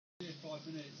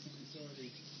isn't it? It's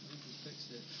already, I think it's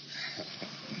fixed it.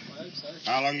 I hope so.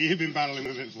 How long have you been battling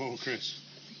with it for, Chris?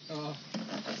 Oh,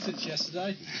 since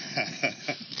yesterday.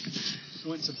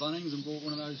 Went to Bunnings and bought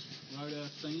one of those road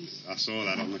earth things. I saw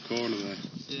that on the corner there.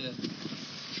 Yeah.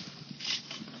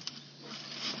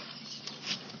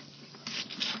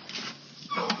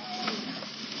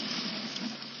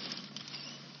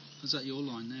 Is that your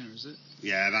line there, is it?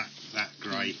 Yeah, that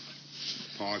grey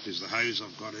pipe is the hose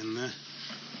I've got in there.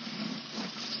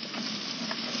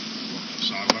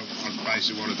 So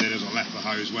basically what I did is I left the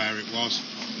hose where it was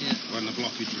when the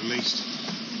blockage released. So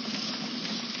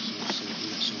let's see if we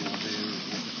get some idea of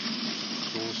what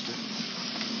caused it.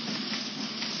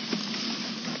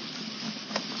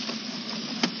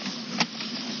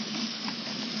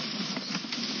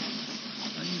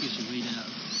 I think it should read out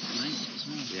length as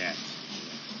well. Yeah.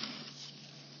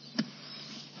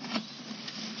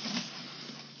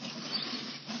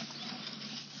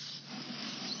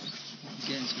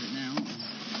 Get into it now.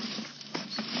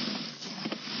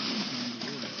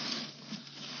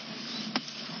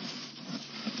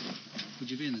 Would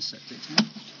you be in the septic tank?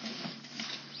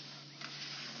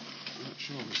 I'm not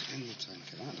sure if it's in the tank.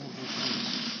 I don't think it is.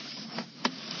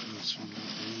 That's from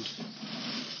that end.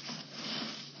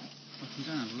 I can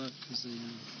go and have a look because I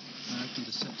opened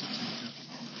the septic tank up.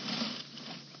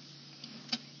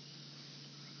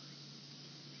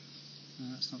 No,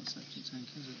 that's not the septic tank,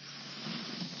 is it?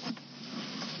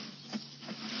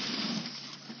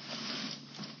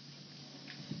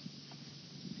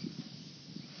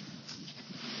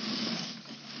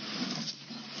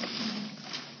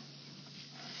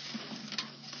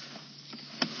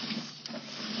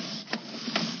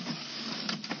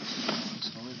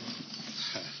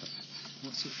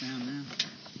 What's it down now?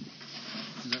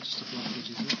 Is that just a blockage,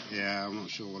 is it? Yeah, I'm not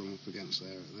sure what I'm up against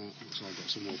there at that. So I've got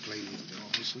some more cleaning to do,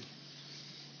 obviously.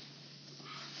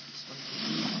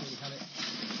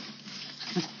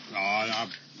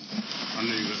 I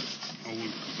knew that I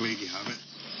wouldn't completely have it.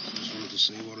 I just wanted to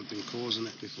see what had been causing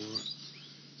it before I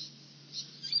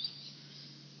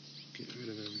get rid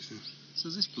of everything. So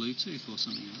is this Bluetooth or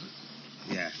something, is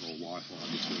it? Yeah, or Wi-Fi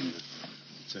between the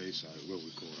two, so it will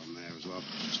record on there as well.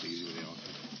 Just easy with the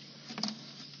iPhone.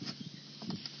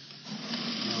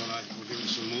 Alright, we'll give it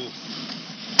some more.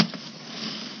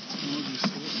 More than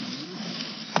sauce, isn't it?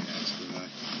 Yeah, it's good, eh?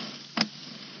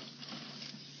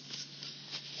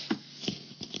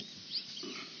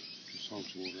 Just hold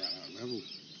water at that level.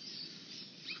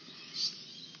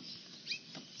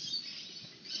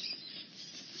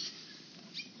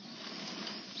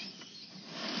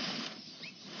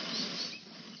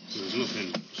 So there's nothing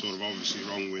sort of obviously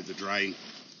wrong with the drain,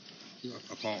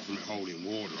 apart from it holding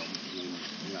water on. I mean,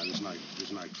 you know,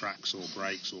 there's no cracks or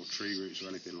breaks or tree roots or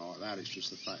anything like that. It's just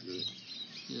the fact that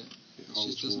it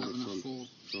holds water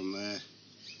from there.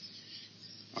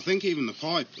 I think even the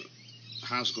pipe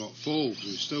has got fall.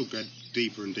 We still get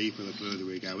deeper and deeper the further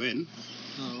we go in.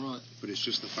 Oh, right. But it's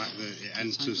just the fact that it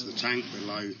enters the tank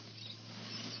below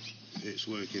its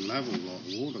working level, like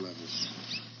the water level.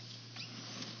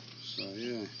 So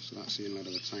yeah, so that's the inlet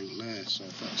of the tank there. So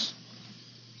that's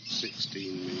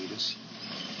 16 metres.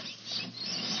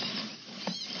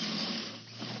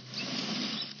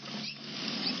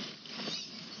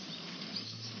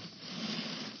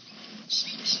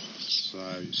 So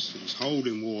it's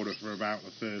holding water for about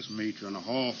the first metre and a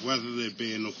half. Whether there'd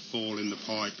be enough fall in the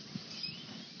pipe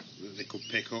that they could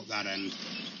pick up that end,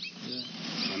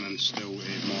 and then still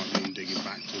it might mean digging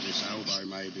back to this elbow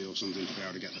maybe or something to be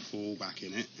able to get the fall back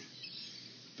in it.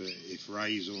 But if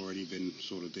Ray's already been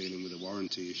sort of dealing with a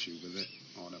warranty issue with it,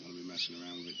 I don't want to be messing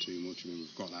around with it too much. I mean,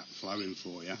 we've got that flowing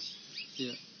for you.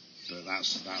 Yeah. But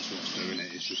that's what's doing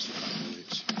it. It's just the fact that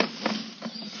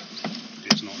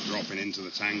it's not dropping into the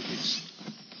tank.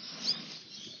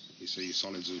 You see your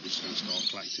solids are just going to start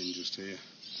collecting just here.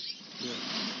 Yeah.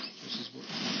 This is what.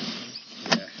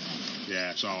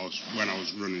 Yeah. So when I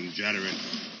was running the jetter in,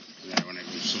 when it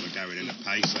was sort of going in at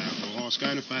pace there, I thought, it's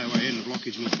going a fair way in. The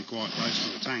blockage must be quite close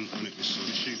to the tank when it was sort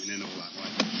of shooting in all that way.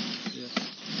 Yeah.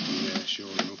 And yeah, sure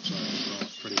enough, so it was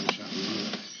right, pretty much happening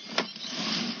with it.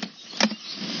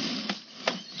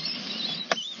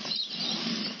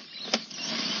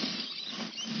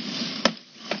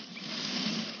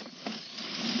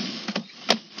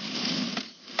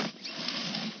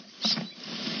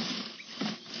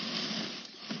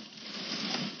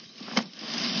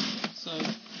 So,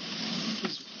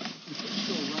 because I'm pretty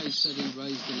sure Ray said he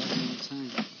raised the level of the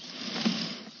tank.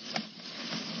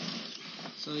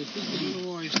 So if he I wonder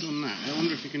why he's done that. I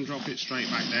wonder if he can drop it straight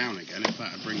back down again, if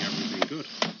that would bring everything good.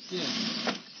 Yeah.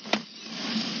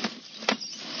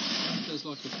 There's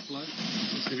like a float.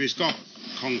 If he's got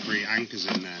concrete anchors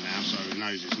in there now, so he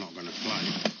knows it's not going to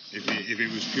float. If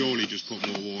it was purely just put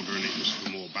more water in it just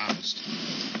for more ballast,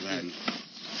 then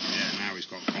now he's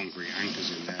got concrete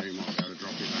anchors in there. He might be able to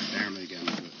drop it back down again.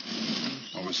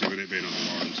 But obviously, with it being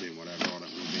under warranty and whatever, I don't want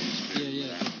to be interfering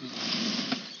with that.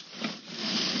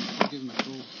 I'll give him a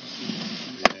call.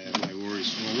 Yeah, no worries.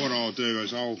 Well, what I'll do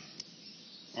is I'll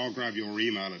grab your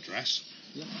email address.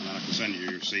 Yeah. And then I can send you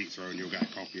your receipt through and you'll get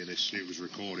a copy of this. It was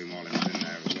recording while it was in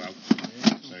there as well.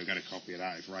 So you'll get a copy of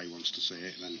that if Ray wants to see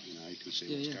it, then he can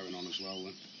see what's going on as well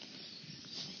then.